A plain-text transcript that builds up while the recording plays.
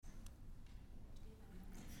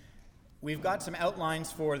We've got some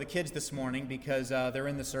outlines for the kids this morning because they're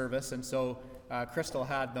in the service, and so Crystal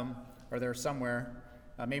had them, or they're somewhere.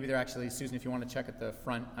 Maybe they're actually, Susan, if you want to check at the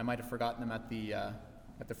front. I might have forgotten them at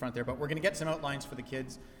the front there, but we're going to get some outlines for the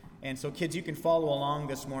kids. And so, kids, you can follow along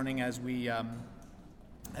this morning as we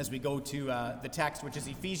go to the text, which is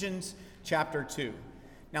Ephesians chapter 2.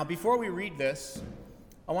 Now, before we read this,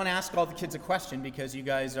 I want to ask all the kids a question because you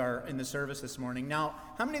guys are in the service this morning. Now,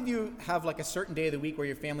 how many of you have like a certain day of the week where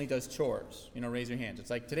your family does chores? Raise your hands.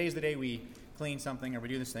 It's like today's the day we clean something or we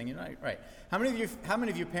do this thing. Right? How many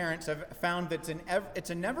of you parents have found that it's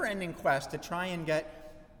a never-ending quest to try and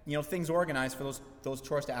get things organized for those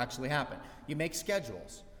chores to actually happen? You make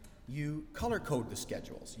schedules. You color code the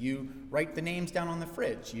schedules. You write the names down on the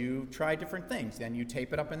fridge. You try different things. Then you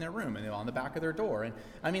tape it up in their room and on the back of their door.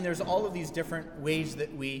 And there's all of these different ways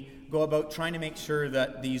that we go about trying to make sure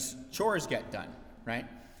that these chores get done, right?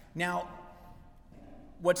 Now,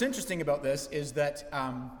 what's interesting about this is that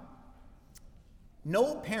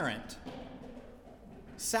no parent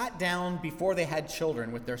sat down before they had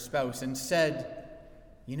children with their spouse and said,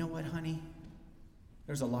 "You know what, honey?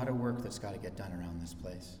 There's a lot of work that's got to get done around this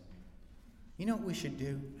place. You know what we should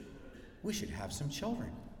do? We should have some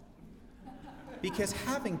children. Because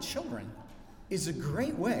having children is a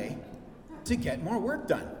great way to get more work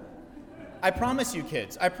done." I promise you,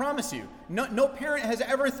 kids. I promise you. No parent has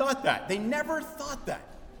ever thought that. They never thought that.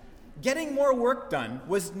 Getting more work done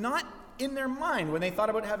was not in their mind when they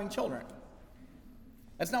thought about having children.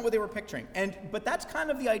 That's not what they were picturing. But that's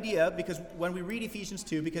kind of the idea, because when we read Ephesians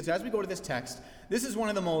 2, because as we go to this text, this is one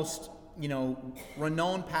of the most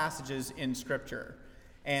renowned passages in Scripture.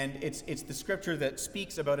 And it's the Scripture that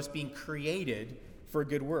speaks about us being created for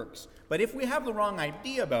good works. But if we have the wrong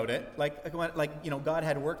idea about it, like God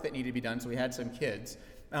had work that needed to be done, so we had some kids,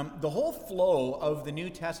 the whole flow of the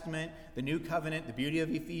New Testament, the New Covenant, the beauty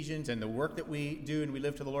of Ephesians, and the work that we do and we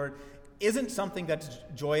live to the Lord isn't something that's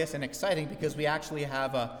joyous and exciting because we actually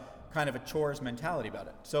have a kind of a chores mentality about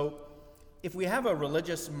it. So if we have a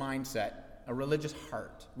religious mindset, a religious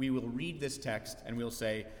heart, we will read this text and we'll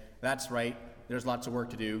say, that's right, there's lots of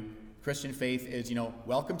work to do. Christian faith is,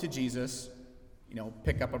 welcome to Jesus,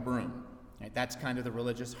 pick up a broom. Right? That's kind of the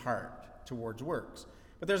religious heart towards works.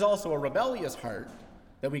 But there's also a rebellious heart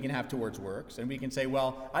that we can have towards works, and we can say,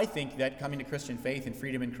 well, I think that coming to Christian faith and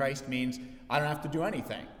freedom in Christ means I don't have to do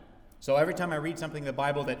anything. So every time I read something in the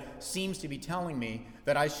Bible that seems to be telling me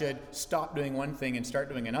that I should stop doing one thing and start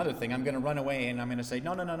doing another thing, I'm going to run away and I'm going to say,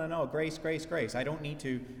 no, grace, grace, grace. I don't need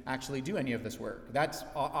to actually do any of this work. That's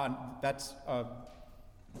a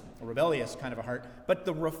rebellious kind of a heart. But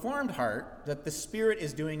the reformed heart that the Spirit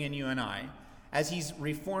is doing in you and I, as He's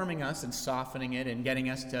reforming us and softening it and getting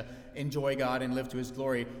us to enjoy God and live to His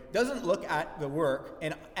glory, doesn't look at the work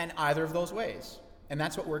in either of those ways. And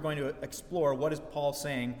that's what we're going to explore. What is Paul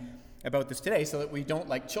saying about this today, so that we don't,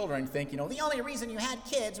 like children, think, the only reason you had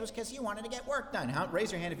kids was because you wanted to get work done.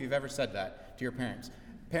 Raise your hand if you've ever said that to your parents.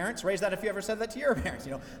 Parents, raise that if you ever said that to your parents.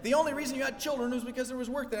 The only reason you had children was because there was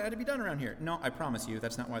work that had to be done around here. No, I promise you,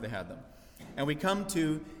 that's not why they had them. And we come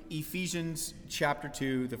to Ephesians chapter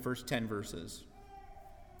 2, the first 10 verses.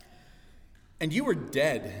 "And you were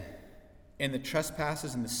dead in the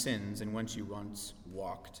trespasses and the sins in which you once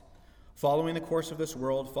walked, following the course of this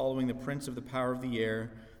world, following the prince of the power of the air,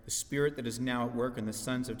 the spirit that is now at work in the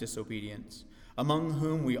sons of disobedience, among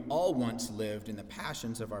whom we all once lived in the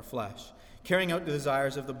passions of our flesh, carrying out the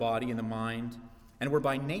desires of the body and the mind, and were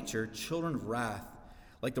by nature children of wrath,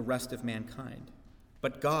 like the rest of mankind.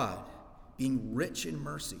 But God, being rich in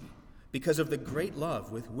mercy, because of the great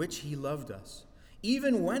love with which He loved us,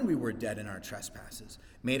 even when we were dead in our trespasses,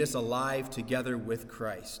 made us alive together with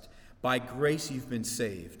Christ. By grace you've been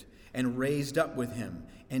saved, and raised up with Him,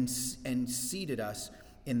 and seated us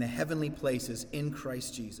in the heavenly places in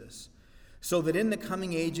Christ Jesus, so that in the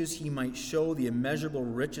coming ages He might show the immeasurable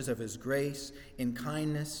riches of His grace in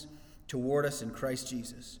kindness toward us in Christ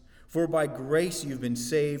Jesus. For by grace you've been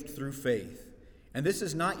saved through faith, and this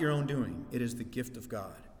is not your own doing, it is the gift of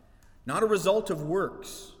God, not a result of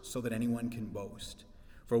works, so that anyone can boast.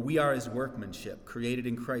 For we are His workmanship, created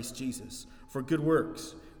in Christ Jesus, for good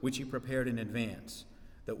works, which He prepared in advance,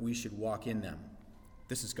 that we should walk in them."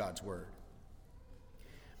 This is God's word.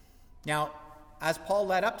 Now, as Paul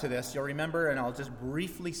led up to this, you'll remember, and I'll just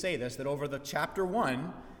briefly say this, that over the chapter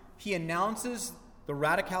 1, he announces the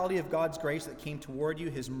radicality of God's grace that came toward you,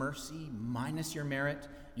 his mercy minus your merit.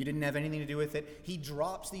 You didn't have anything to do with it. He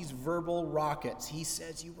drops these verbal rockets. He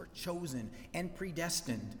says you were chosen and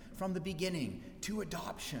predestined from the beginning to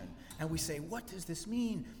adoption. And we say, what does this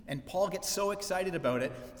mean? And Paul gets so excited about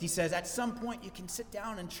it. He says, at some point you can sit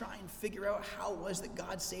down and try and figure out how it was that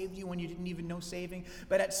God saved you when you didn't even know saving.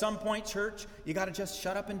 But at some point, church, you got to just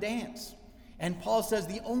shut up and dance. And Paul says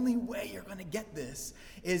the only way you're going to get this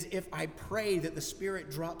is if I pray that the Spirit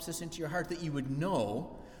drops this into your heart, that you would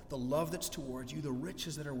know the love that's towards you, the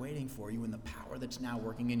riches that are waiting for you, and the power that's now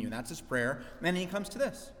working in you. And that's his prayer. And then he comes to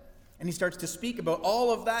this. And he starts to speak about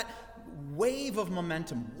all of that wave of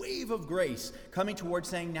momentum, wave of grace coming towards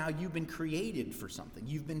saying, now you've been created for something.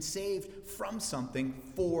 You've been saved from something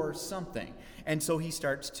for something. And so he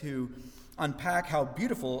starts to unpack how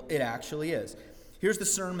beautiful it actually is. Here's the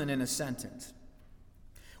sermon in a sentence.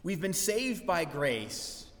 We've been saved by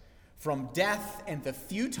grace from death and the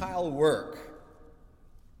futile work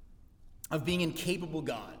of being incapable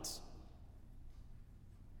gods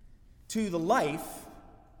to the life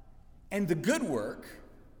and the good work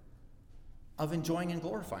of enjoying and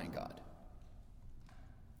glorifying God.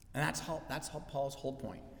 And that's how Paul's whole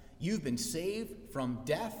point. You've been saved from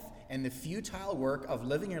death and the futile work of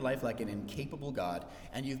living your life like an incapable God,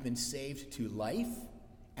 and you've been saved to life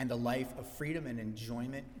and a life of freedom and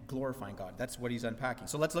enjoyment, glorifying God. That's what he's unpacking.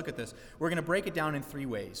 So let's look at this. We're going to break it down in three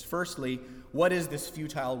ways. Firstly, what is this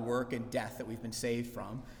futile work and death that we've been saved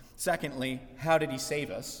from? Secondly, how did he save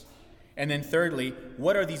us? And then thirdly,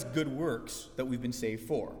 what are these good works that we've been saved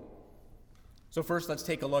for? So first, let's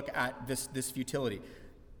take a look at this futility.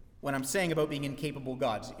 When I'm saying about being incapable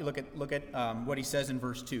gods, look at what he says in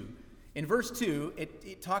verse 2. In verse 2,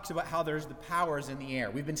 it talks about how there's the powers in the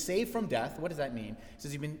air. We've been saved from death. What does that mean? It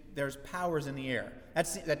says there's powers in the air.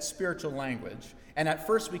 That's spiritual language. And at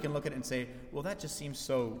first we can look at it and say, well, that just seems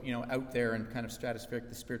so, out there and kind of stratospheric,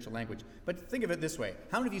 the spiritual language. But think of it this way.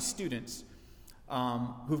 How many of you students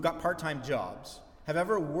who've got part-time jobs have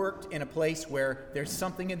ever worked in a place where there's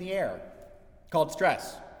something in the air called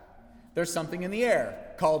stress? There's something in the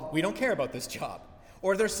air called we don't care about this job.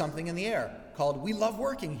 Or there's something in the air called we love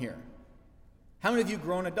working here. How many of you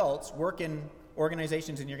grown adults work in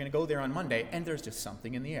organizations and you're going to go there on Monday and there's just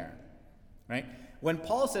something in the air, right? When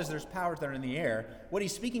Paul says there's powers that are in the air, what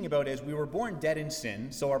he's speaking about is we were born dead in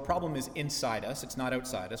sin, so our problem is inside us. It's not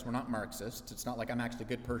outside us. We're not Marxists. It's not like I'm actually a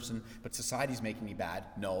good person, but society's making me bad.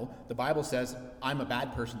 No, the Bible says I'm a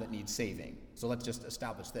bad person that needs saving. So let's just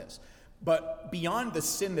establish this. But beyond the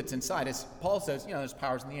sin that's inside us, Paul says, there's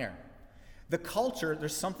powers in the air. The culture,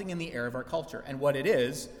 there's something in the air of our culture. And what it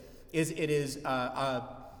is it is a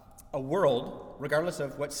world, regardless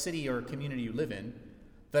of what city or community you live in,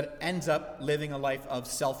 that ends up living a life of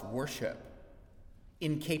self-worship,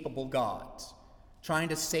 incapable gods, trying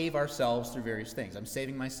to save ourselves through various things. I'm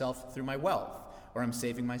saving myself through my wealth, or I'm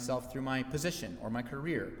saving myself through my position, or my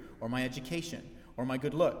career, or my education, or my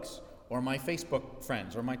good looks, or my Facebook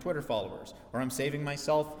friends, or my Twitter followers, or I'm saving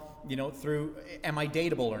myself through, am I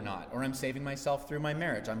dateable or not? Or I'm saving myself through my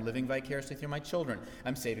marriage. I'm living vicariously through my children.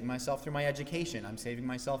 I'm saving myself through my education. I'm saving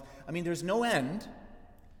myself. There's no end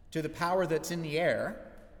to the power that's in the air,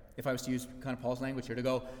 if I was to use kind of Paul's language here, to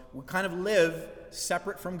go, we kind of live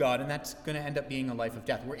separate from God, and that's going to end up being a life of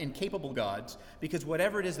death. We're incapable gods, because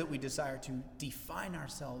whatever it is that we desire to define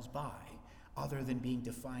ourselves by, other than being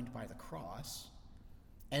defined by the cross,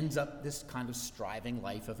 ends up this kind of striving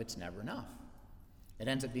life of it's never enough. It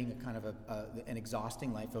ends up being a kind of an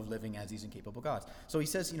exhausting life of living as these incapable gods. So he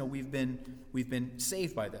says, we've been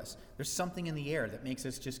saved by this. There's something in the air that makes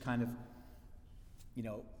us just kind of,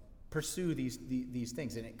 pursue these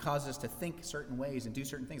things, and it causes us to think certain ways and do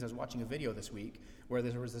certain things. I was watching a video this week where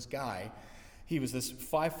there was this guy. He was this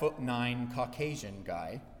 5'9" Caucasian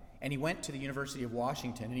guy, and he went to the University of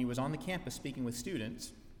Washington, and he was on the campus speaking with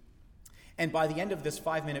students. And by the end of this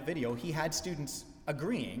 5-minute video, he had students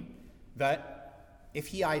agreeing that if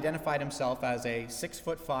he identified himself as a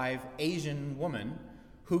 6'5" Asian woman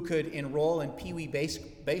who could enroll in Pee Wee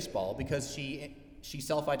baseball because she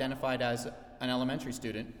self-identified as an elementary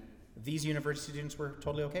student, these university students were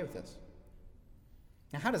totally okay with this.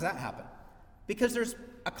 Now, how does that happen? Because there's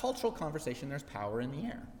a cultural conversation, there's power in the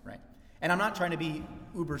air, right? And I'm not trying to be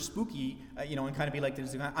uber spooky, and kind of be like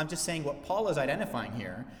this. I'm just saying what Paul is identifying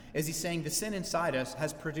here is he's saying the sin inside us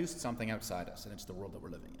has produced something outside us, and it's the world that we're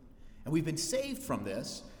living in. And we've been saved from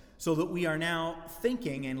this so that we are now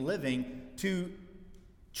thinking and living to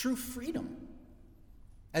true freedom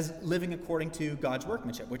as living according to God's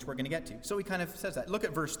workmanship, which we're going to get to. So he kind of says that. Look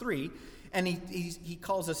at verse 3, and he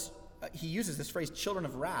calls us he uses this phrase, children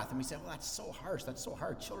of wrath. And we say, well, that's so harsh. That's so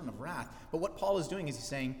hard, children of wrath. But what Paul is doing is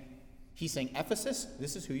he's saying, Ephesus,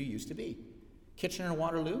 this is who you used to be. Kitchener and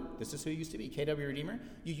Waterloo, this is who you used to be. KW Redeemer,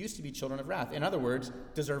 you used to be children of wrath. In other words,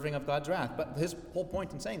 deserving of God's wrath. But his whole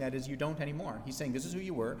point in saying that is you don't anymore. He's saying this is who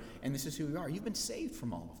you were, and this is who you are. You've been saved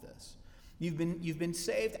from all of this. You've been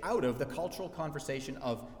saved out of the cultural conversation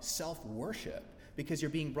of self-worship, because you're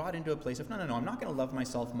being brought into a place of, no, I'm not going to love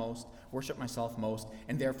myself most, worship myself most,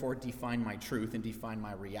 and therefore define my truth and define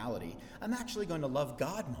my reality. I'm actually going to love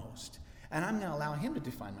God most, and I'm going to allow him to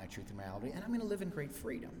define my truth and reality, and I'm going to live in great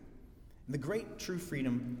freedom. And the great true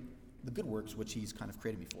freedom, the good works which he's kind of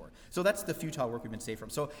created me for. So that's the futile work we've been saved from.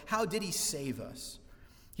 So how did he save us?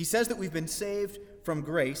 He says that we've been saved from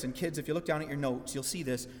grace, and kids, if you look down at your notes, you'll see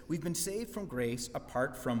this. We've been saved from grace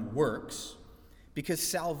apart from works, because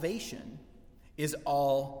salvation is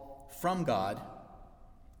all from God,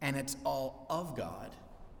 and it's all of God,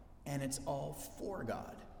 and it's all for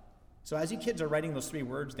God. So as you kids are writing those three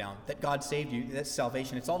words down, that God saved you, that's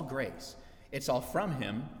salvation, it's all grace. It's all from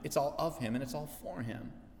him, it's all of him, and it's all for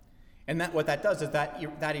him. And what that does is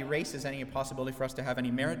that erases any possibility for us to have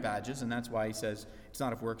any merit badges, and that's why he says it's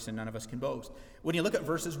not of works and none of us can boast. When you look at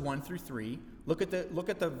verses 1 through 3, look at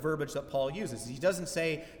the verbiage that Paul uses. He doesn't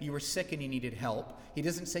say you were sick and you needed help. He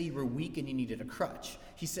doesn't say you were weak and you needed a crutch.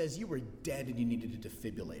 He says you were dead and you needed a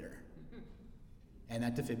defibrillator. And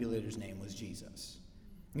that defibrillator's name was Jesus.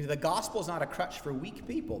 The gospel is not a crutch for weak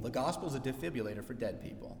people. The gospel is a defibrillator for dead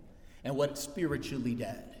people. And what's spiritually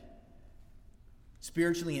dead.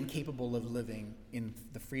 Spiritually incapable of living in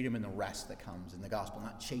the freedom and the rest that comes in the gospel,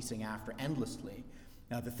 not chasing after endlessly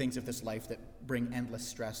the things of this life that bring endless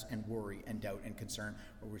stress and worry and doubt and concern,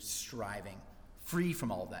 where we're striving, free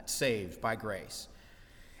from all of that, saved by grace.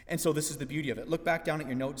 And so this is the beauty of it. Look back down at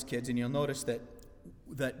your notes, kids, and you'll notice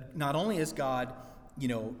that not only is God,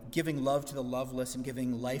 giving love to the loveless and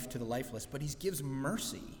giving life to the lifeless, but he gives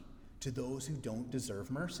mercy to those who don't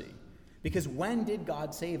deserve mercy. Because when did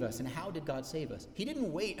God save us, and how did God save us? He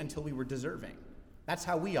didn't wait until we were deserving. That's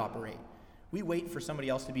how we operate. We wait for somebody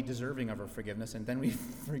else to be deserving of our forgiveness, and then we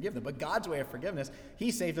forgive them. But God's way of forgiveness,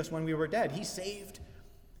 he saved us when we were dead. He saved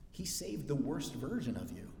the worst version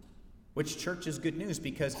of you, which, church, is good news,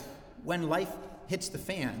 because when life hits the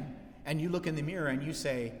fan and you look in the mirror and you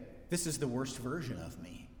say, this is the worst version of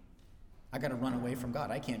me. I got to run away from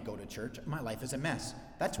God. I can't go to church. My life is a mess.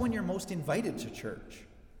 That's when you're most invited to church.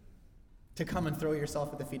 To come and throw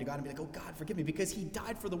yourself at the feet of God and be like, oh, God, forgive me, because he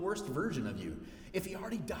died for the worst version of you. If he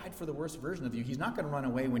already died for the worst version of you, he's not going to run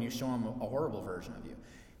away when you show him a horrible version of you.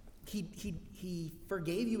 He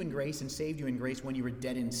forgave you in grace and saved you in grace when you were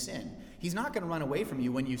dead in sin. He's not going to run away from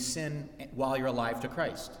you when you sin while you're alive to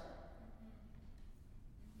Christ.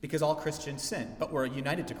 Because all Christians sin, but we're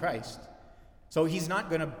united to Christ. So he's not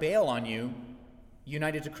going to bail on you,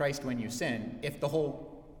 united to Christ when you sin, if the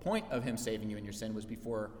whole point of him saving you in your sin was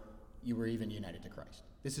before you were even united to Christ.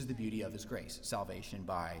 This is the beauty of his grace, salvation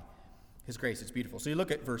by his grace. It's beautiful. So you look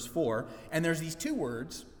at verse 4, and there's these two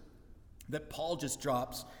words that Paul just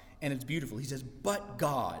drops, and it's beautiful. He says, but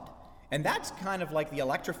God. And that's kind of like the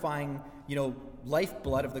electrifying,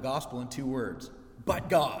 lifeblood of the gospel in two words. But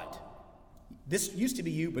God. This used to be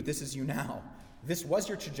you, but this is you now. This was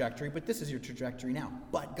your trajectory, but this is your trajectory now.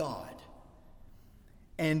 But God.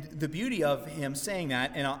 And the beauty of him saying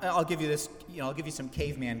that, and I'll give you this, I'll give you some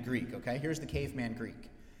caveman Greek, okay? Here's the caveman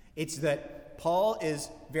Greek. It's that Paul is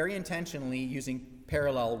very intentionally using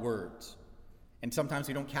parallel words. And sometimes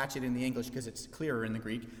we don't catch it in the English because it's clearer in the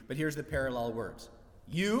Greek, but here's the parallel words.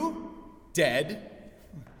 You, dead,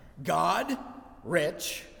 God,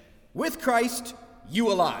 rich, with Christ,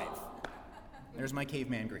 you alive. There's my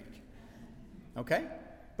caveman Greek. Okay?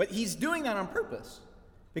 But he's doing that on purpose.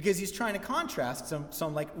 Because he's trying to contrast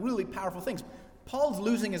some really powerful things. Paul's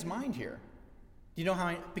losing his mind here. Do you know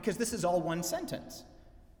how? Because this is all one sentence.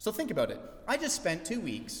 So think about it. I just spent 2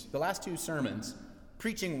 weeks, the last 2 sermons,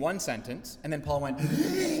 preaching one sentence, and then Paul went,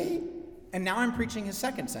 and now I'm preaching his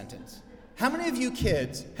second sentence. How many of you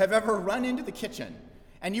kids have ever run into the kitchen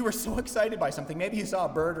and you were so excited by something? Maybe you saw a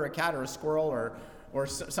bird or a cat or a squirrel or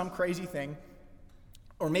some crazy thing.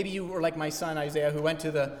 Or maybe you were like my son Isaiah, who went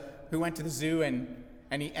to the zoo and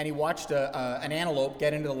he watched an antelope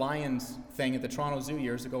get into the lion's thing at the Toronto Zoo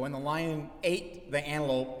years ago, and the lion ate the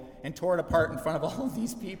antelope and tore it apart in front of all of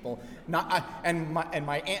these people.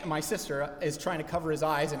 My sister is trying to cover his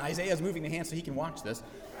eyes, and Isaiah's moving the hand so he can watch this.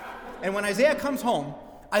 And when Isaiah comes home,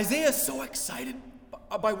 Isaiah's so excited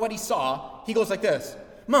by what he saw, he goes like this.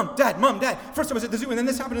 Mom, Dad, first I was at the zoo, and then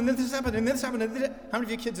this happened, and then this happened, and this happened, and this. How many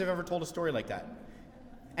of you kids have ever told a story like that?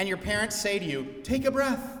 And your parents say to you, take a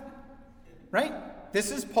breath, right?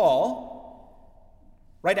 This is Paul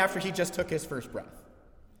right after he just took his first breath.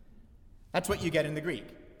 That's what you get in the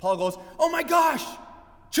Greek. Paul goes, oh my gosh,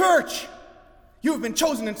 church, you have been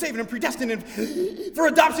chosen and saved and predestined for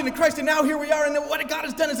adoption in Christ, and now here we are, and what God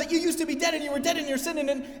has done is that you used to be dead, and you were dead in your sin,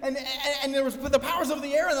 and there was the powers of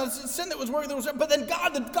the air, and the sin that was working, but then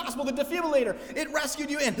God, the gospel, the defibrillator, it rescued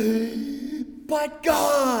you in. But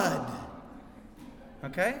God.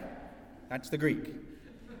 Okay? That's the Greek.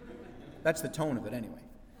 That's the tone of it anyway.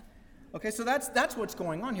 Okay, so that's what's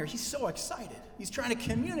going on here. He's so excited. He's trying to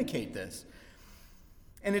communicate this.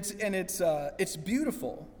 And it's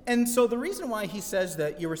beautiful. And so the reason why he says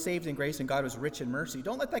that you were saved in grace and God was rich in mercy,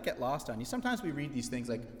 don't let that get lost on you. Sometimes we read these things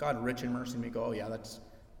like God rich in mercy and we go, oh yeah, that's,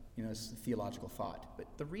 it's a theological thought. But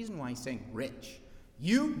the reason why he's saying rich,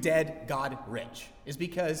 you dead, God rich, is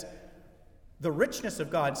because the richness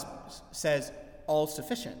of God says all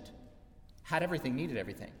sufficient, had everything, needed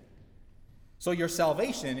everything. So your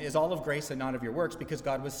salvation is all of grace and not of your works because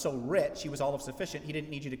God was so rich, he was all of sufficient, he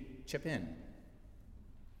didn't need you to chip in.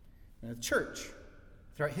 Now, the church,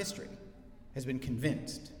 throughout history, has been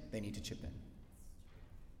convinced they need to chip in.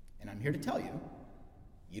 And I'm here to tell you,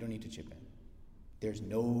 you don't need to chip in. There's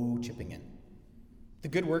no chipping in. The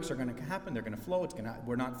good works are going to happen, they're going to flow,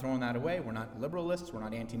 we're not throwing that away, we're not liberalists, we're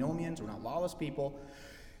not antinomians, we're not lawless people,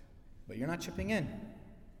 but you're not chipping in.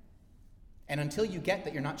 And until you get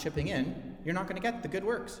that you're not chipping in, you're not going to get the good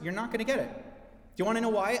works. You're not going to get it. Do you want to know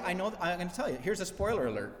why? I'm going to tell you. Here's a spoiler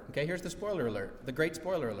alert. Okay, here's the spoiler alert, the great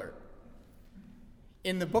spoiler alert.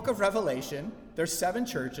 In the book of Revelation, there's 7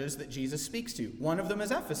 churches that Jesus speaks to. One of them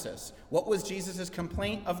is Ephesus. What was Jesus'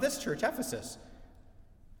 complaint of this church, Ephesus?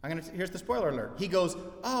 Here's the spoiler alert. He goes,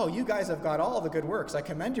 oh, you guys have got all the good works. I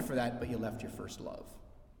commend you for that, but you left your first love.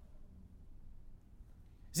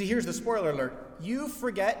 See, here's the spoiler alert. You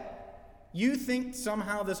forget. You think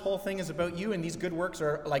somehow this whole thing is about you and these good works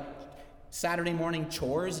are like Saturday morning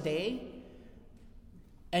chores day?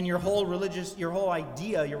 And your whole religious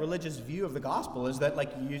view of the gospel is that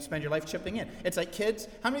like you spend your life chipping in. It's like kids,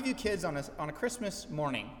 how many of you kids on a Christmas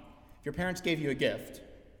morning, if your parents gave you a gift,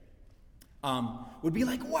 would be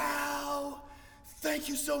like, wow, thank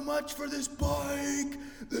you so much for this bike.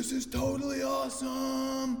 This is totally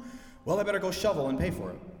awesome. Well, I better go shovel and pay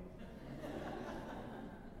for it.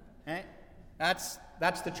 Right?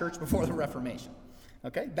 That's the church before the Reformation.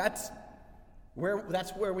 Okay? That's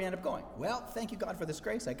where we end up going. Well, thank you, God, for this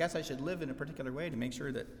grace. I guess I should live in a particular way to make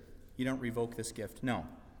sure that you don't revoke this gift. No.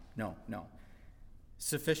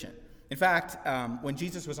 Sufficient. In fact, when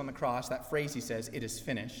Jesus was on the cross, that phrase he says, it is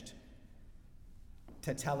finished,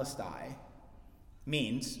 tetelestai,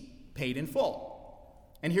 means paid in full.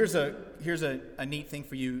 And here's a neat thing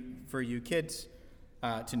for you kids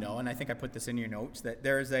to know, and I think I put this in your notes, that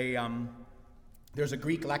there's a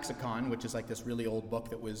Greek lexicon, which is like this really old book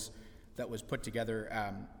that was put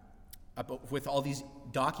together with all these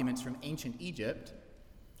documents from ancient Egypt,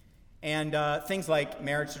 and things like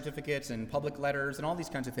marriage certificates and public letters and all these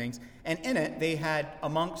kinds of things. And in it, they had,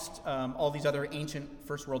 amongst all these other ancient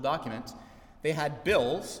first world documents, they had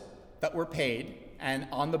bills that were paid, and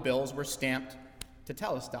on the bills were stamped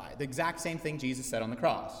tetelestai, the exact same thing Jesus said on the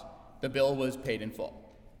cross. The bill was paid in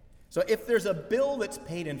full. So if there's a bill that's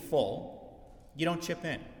paid in full, you don't chip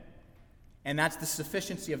in. And that's the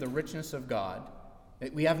sufficiency of the richness of God.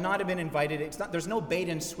 We have not been invited. There's no bait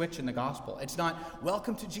and switch in the gospel. It's not,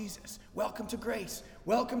 welcome to Jesus, welcome to grace,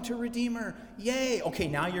 welcome to Redeemer, yay. Okay,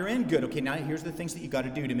 now you're in, good. Okay, now here's the things that you got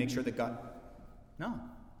to do to make sure that God... No.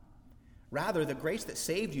 Rather, the grace that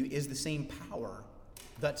saved you is the same power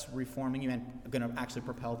that's reforming you and going to actually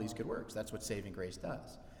propel these good works. That's what saving grace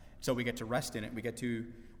does. So we get to rest in it. We get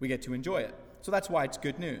to enjoy it. So that's why it's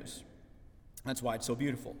good news. That's why it's so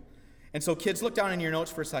beautiful. And so kids, look down in your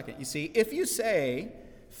notes for a second. You see, if you say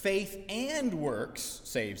faith and works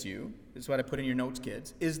saves you, this is what I put in your notes,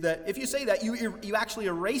 kids, is that if you say that, you actually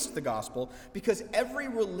erased the gospel, because every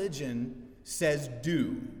religion says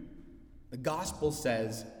do. The gospel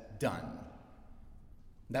says done.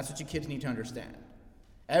 That's what you kids need to understand.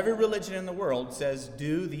 Every religion in the world says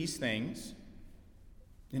do these things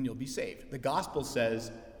and you'll be saved. The gospel says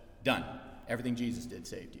done. Everything Jesus did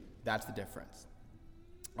saved you. That's the difference.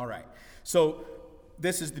 All right. So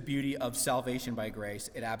this is the beauty of salvation by grace.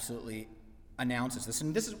 It absolutely announces this.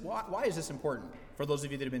 And this is why is this important? For those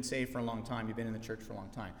of you that have been saved for a long time, you've been in the church for a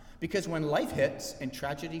long time. Because when life hits and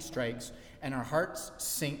tragedy strikes and our hearts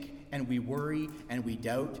sink and we worry and we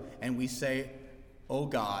doubt and we say, oh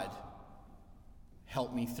God,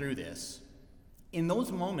 help me through this. In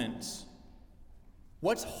those moments,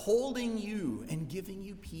 what's holding you and giving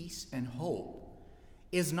you peace and hope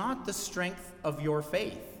is not the strength of your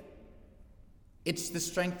faith. It's the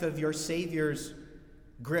strength of your Savior's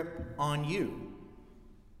grip on you.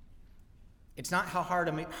 It's not how hard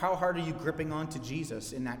are you gripping onto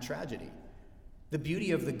Jesus in that tragedy. The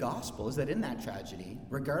beauty of the gospel is that in that tragedy,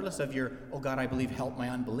 regardless of your, oh God, I believe, help my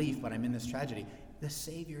unbelief, but I'm in this tragedy, the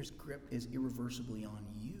Savior's grip is irreversibly on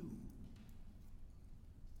you.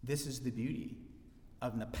 This is the beauty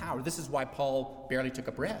of the power. This is why Paul barely took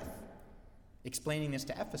a breath, explaining this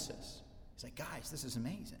to Ephesus. He's like, guys, this is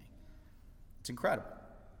amazing. It's incredible.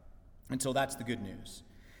 And so that's the good news.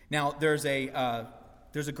 Now, there's a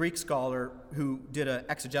Greek scholar who did an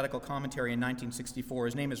exegetical commentary in 1964.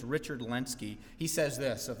 His name is Richard Lenski. He says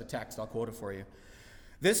this of the text. I'll quote it for you.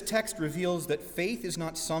 This text reveals that faith is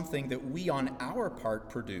not something that we on our part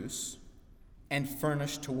produce and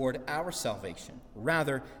furnish toward our salvation.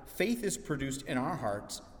 Rather, faith is produced in our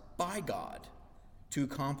hearts by God to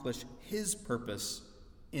accomplish his purpose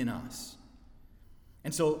in us.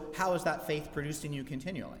 And so how is that faith produced in you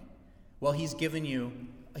continually? Well, he's given you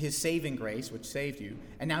his saving grace, which saved you,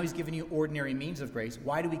 and now he's given you ordinary means of grace.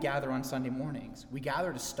 Why do we gather on Sunday mornings? We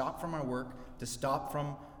gather to stop from our work, to stop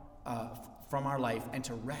from our life, and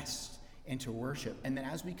to rest and to worship. And then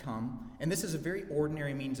as we come, and this is a very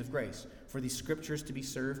ordinary means of grace, for these scriptures to be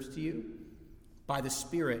served to you, by the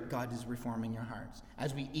Spirit, God is reforming your hearts.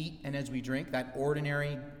 As we eat and as we drink that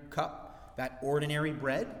ordinary cup, that ordinary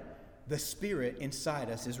bread, the Spirit inside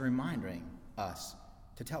us is reminding us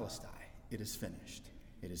to telestai, it is finished.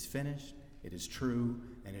 It is finished, it is true,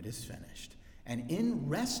 and it is finished. And in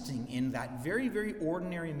resting in that very, very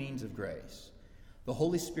ordinary means of grace, the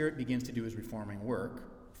Holy Spirit begins to do his reforming work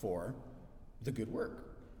for the good work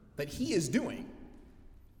that he is doing.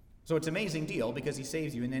 So it's an amazing deal because he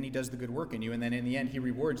saves you and then he does the good work in you, and then in the end he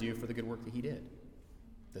rewards you for the good work that he did.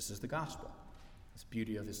 This is the gospel. This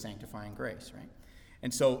beauty of his sanctifying grace, right?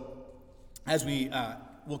 And so as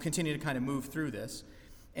we'll continue to kind of move through this,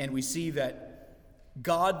 and we see that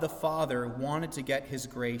God the Father wanted to get his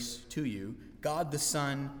grace to you. God the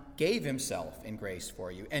Son gave himself in grace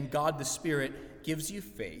for you. And God the Spirit gives you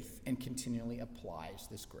faith and continually applies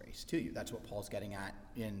this grace to you. That's what Paul's getting at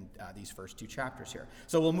in these first two chapters here.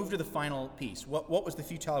 So we'll move to the final piece. What was the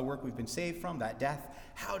futile work we've been saved from, that death?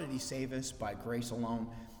 How did he save us? By grace alone.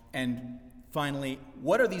 And finally,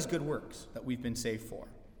 what are these good works that we've been saved for?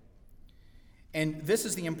 And this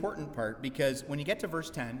is the important part, because when you get to verse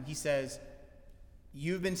 10, he says,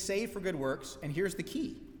 you've been saved for good works, and here's the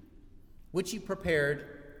key, which he prepared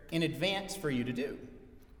in advance for you to do.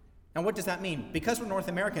 Now, what does that mean? Because we're North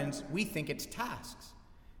Americans, we think it's tasks.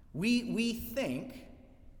 We think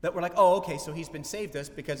that we're like, oh, okay, so he's been saved us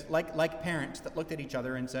because like parents that looked at each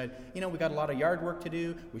other and said, we got a lot of yard work to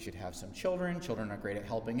do. We should have some children. Children are great at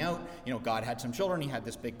helping out. God had some children. He had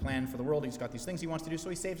this big plan for the world. He's got these things he wants to do, so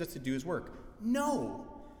he saves us to do his work. No.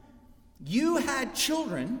 You had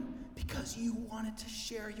children because you wanted to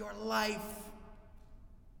share your life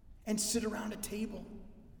and sit around a table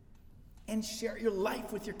and share your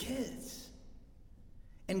life with your kids.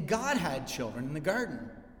 And God had children in the garden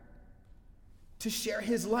to share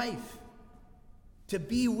his life, to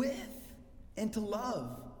be with and to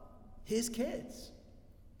love his kids.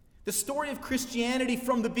 The story of Christianity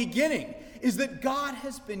from the beginning is that God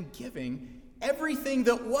has been giving everything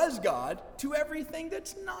that was God to everything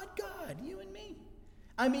that's not God, you and me.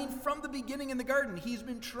 I mean, from the beginning in the garden, he's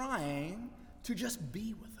been trying to just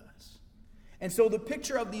be with us. And so the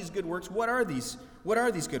picture of these good works, what are these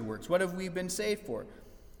good works? What have we been saved for?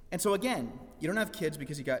 And so again, you don't have kids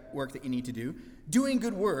because you got work that you need to do. Doing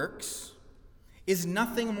good works is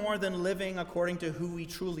nothing more than living according to who we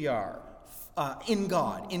truly are, in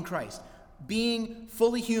God, in Christ. Being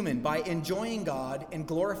fully human by enjoying God and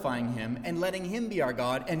glorifying him and letting him be our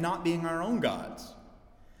God and not being our own gods.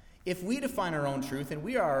 If we define our own truth and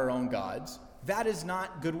we are our own gods, that is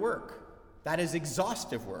not good work. That is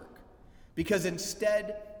exhaustive work. Because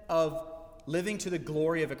instead of living to the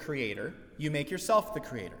glory of a creator, you make yourself the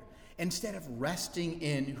creator. Instead of resting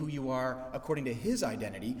in who you are according to his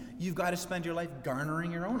identity, you've got to spend your life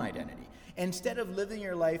garnering your own identity. Instead of living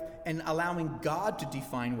your life and allowing God to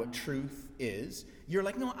define what truth is, you're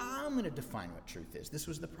like, no, I'm going to define what truth is. This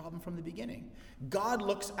was the problem from the beginning. God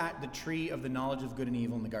looks at the tree of the knowledge of good and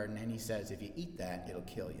evil in the garden, and he says, if you eat that, it'll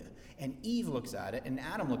kill you. And Eve looks at it, and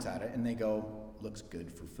Adam looks at it, and they go, looks good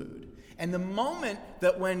for food. And the moment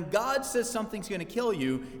that when God says something's going to kill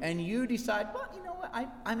you, and you decide, well, you know what,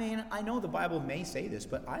 I know the Bible may say this,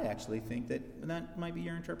 but I actually think that might be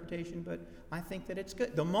your interpretation, but I think that it's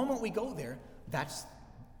good. The moment we go there, that's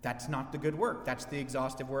not the good work. That's the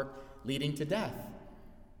exhaustive work leading to death.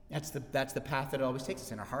 That's the path that it always takes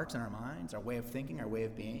us in our hearts and our minds, our way of thinking, our way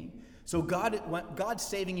of being. So God's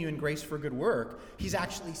saving you in grace for good work. He's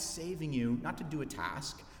actually saving you not to do a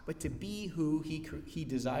task, but to be who he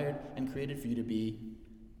desired and created for you to be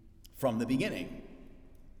from the beginning,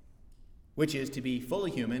 which is to be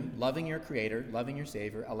fully human, loving your Creator, loving your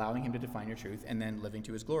Savior, allowing Him to define your truth, and then living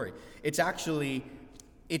to His glory.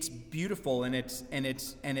 It's beautiful and it's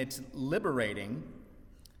liberating,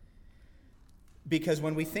 because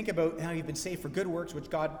when we think about how you've been saved for good works, which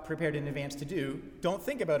God prepared in advance to do, don't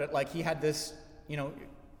think about it like He had this,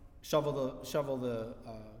 shovel the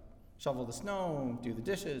snow, do the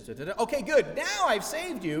dishes. Okay, good. Now I've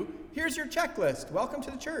saved you. Here's your checklist. Welcome to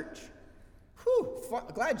the church. Whew,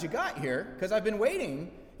 glad you got here, because I've been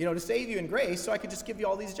waiting, to save you in grace so I could just give you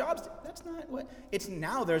all these jobs. That's not what it's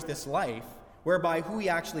now. There's this life whereby who He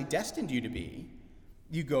actually destined you to be,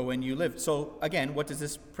 you go and you live. So again, what does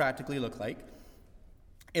this practically look like?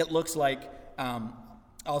 It looks like,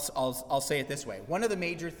 I'll say it this way. One of the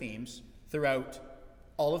major themes throughout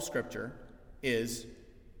all of Scripture is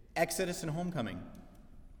Exodus and homecoming.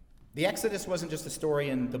 The Exodus wasn't just a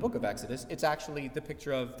story in the book of Exodus. It's actually the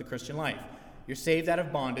picture of the Christian life. You're saved out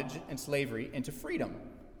of bondage and slavery into freedom.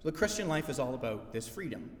 So the Christian life is all about this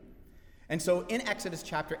freedom. And so in Exodus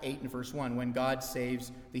chapter 8 and verse 1, when God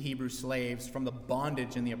saves the Hebrew slaves from the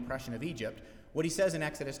bondage and the oppression of Egypt, what He says in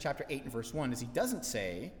Exodus chapter 8 and verse 1 is He doesn't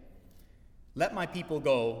say, "Let my people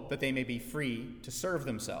go that they may be free to serve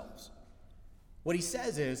themselves." What He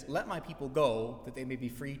says is, "Let my people go that they may be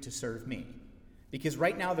free to serve me." Because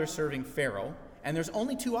right now they're serving Pharaoh, and there's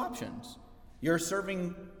only two options. You're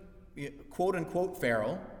serving quote-unquote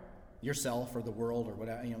Pharaoh, yourself or the world or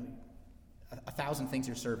whatever, 1,000 things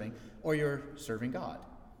you're serving, or you're serving God.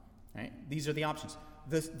 Right? These are the options.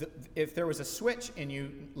 If there was a switch in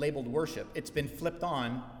you labeled worship, it's been flipped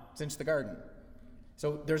on since the garden.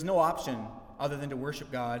 So there's no option other than to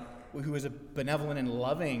worship God, who is a benevolent and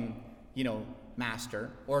loving,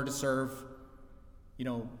 master, or to serve,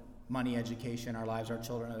 money, education, our lives, our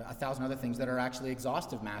children, 1,000 other things that are actually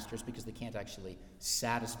exhaustive masters because they can't actually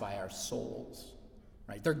satisfy our souls.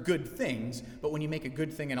 Right? They're good things, but when you make a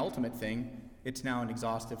good thing an ultimate thing, it's now an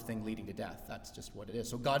exhaustive thing leading to death. That's just what it is.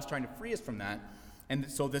 So God's trying to free us from that, and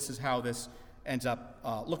so this is how this ends up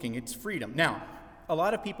looking. It's freedom. Now, a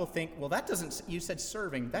lot of people think, well, you said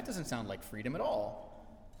serving, that doesn't sound like freedom at all.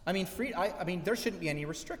 I mean, there shouldn't be any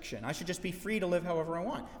restriction. I should just be free to live however I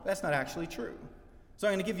want. But that's not actually true. So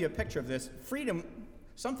I'm going to give you a picture of this. Freedom,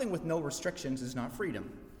 something with no restrictions is not freedom.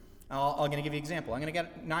 I'm going to give you an example. I'm going to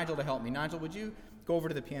get Nigel to help me. Nigel, would you go over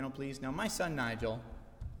to the piano, please? Now, my son, Nigel,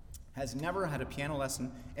 has never had a piano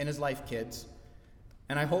lesson in his life, kids.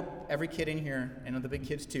 And I hope every kid in here, and the big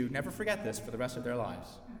kids too, never forget this for the rest of their lives.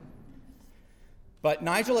 But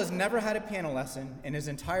Nigel has never had a piano lesson in his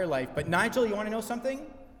entire life. But Nigel, you want to know something?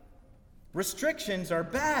 Restrictions are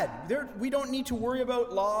bad. We don't need to worry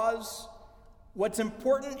about laws. What's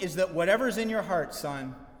important is that whatever's in your heart,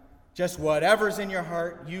 son, just whatever's in your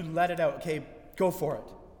heart, you let it out. Okay, go for it.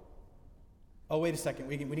 Oh, wait a second.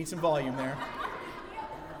 We need some volume there.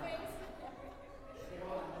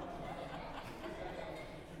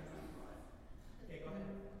 Okay, go ahead.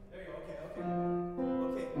 There you go.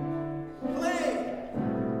 Okay. Play.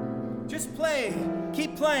 Just play.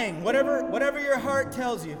 Keep playing. Whatever your heart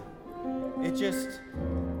tells you.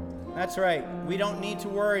 That's right. We don't need to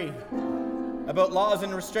worry about laws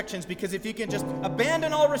and restrictions, because if you can just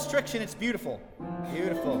abandon all restriction, it's beautiful.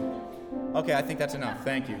 Beautiful. Okay, I think that's enough.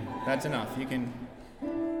 Thank you. That's enough.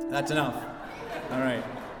 That's enough. All right.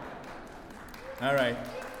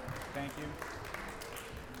 Thank you.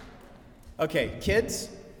 Okay, kids,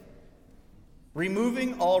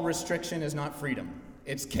 removing all restriction is not freedom.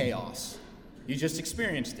 It's chaos. You just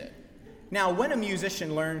experienced it. Now, when a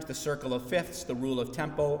musician learns the circle of fifths, the rule of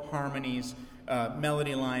tempo, harmonies,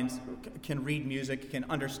 melody lines, can read music, can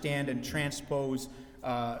understand and transpose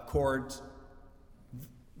chords,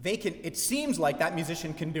 it seems like that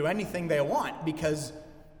musician can do anything they want, because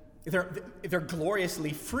they're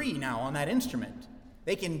gloriously free now on that instrument.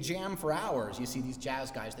 They can jam for hours. You see these jazz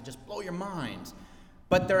guys that just blow your minds.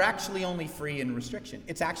 But they're actually only free in restriction.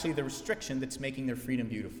 It's actually the restriction that's making their freedom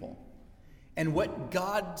beautiful. And what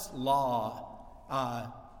God's law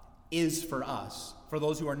is for us, for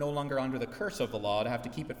those who are no longer under the curse of the law, to have to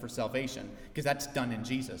keep it for salvation, because that's done in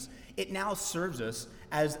Jesus, it now serves us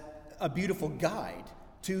as a beautiful guide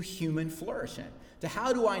to human flourishing, to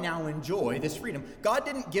how do I now enjoy this freedom. God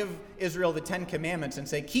didn't give Israel the 10 Commandments and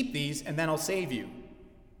say, keep these and then I'll save you.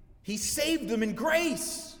 He saved them in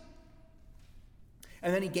grace.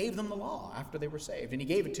 And then he gave them the law after they were saved. And he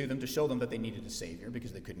gave it to them to show them that they needed a Savior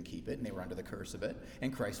because they couldn't keep it and they were under the curse of it.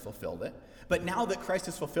 And Christ fulfilled it. But now that Christ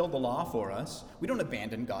has fulfilled the law for us, we don't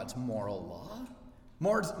abandon God's moral law.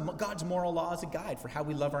 God's moral law is a guide for how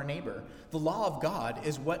we love our neighbor. The law of God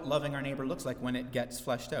is what loving our neighbor looks like when it gets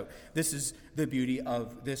fleshed out. This is the beauty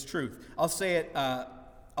of this truth. I'll say it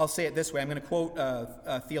this way. I'm going to quote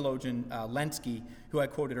theologian Lenski, who I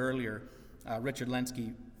quoted earlier, Richard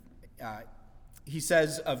Lenski. He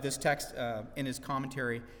says of this text in his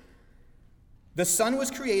commentary, "The sun was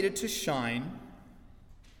created to shine,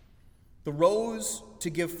 the rose to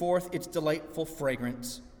give forth its delightful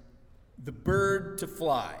fragrance, the bird to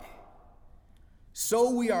fly.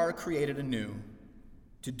 So we are created anew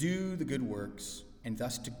to do the good works and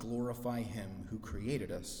thus to glorify him who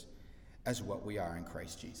created us as what we are in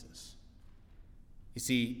Christ Jesus." You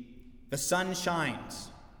see, the sun shines,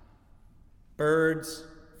 birds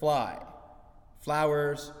fly,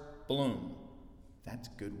 flowers bloom. That's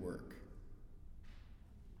good work.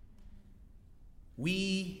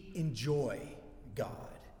 We enjoy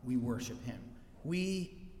God. We worship him.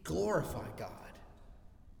 We glorify God.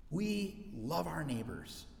 We love our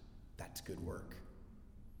neighbors. That's good work.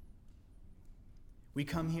 We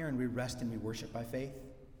come here and we rest and we worship by faith.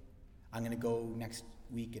 I'm going to go next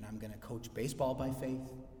week and I'm going to coach baseball by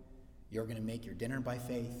faith. You're going to make your dinner by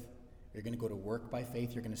faith. You're going to go to work by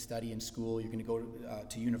faith. You're going to study in school. You're going to go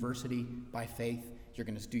to university by faith. You're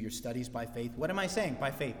going to do your studies by faith. What am I saying?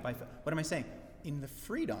 By faith. What am I saying? In the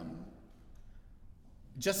freedom,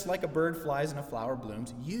 just like a bird flies and a flower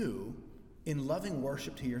blooms, you, in loving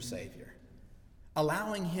worship to your Savior,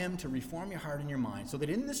 allowing him to reform your heart and your mind so that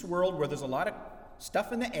in this world where there's a lot of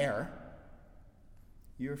stuff in the air,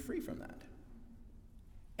 you're free from that.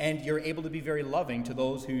 And you're able to be very loving to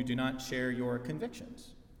those who do not share your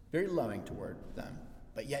convictions. Very loving toward them,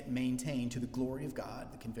 but yet maintain to the glory of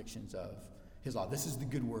God the convictions of his law. This is the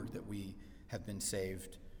good work that we have been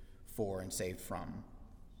saved for and saved from.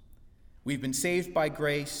 We've been saved by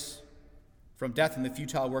grace from death and the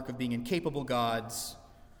futile work of being incapable gods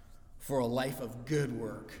for a life of good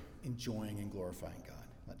work, enjoying and glorifying God.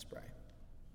 Let's pray.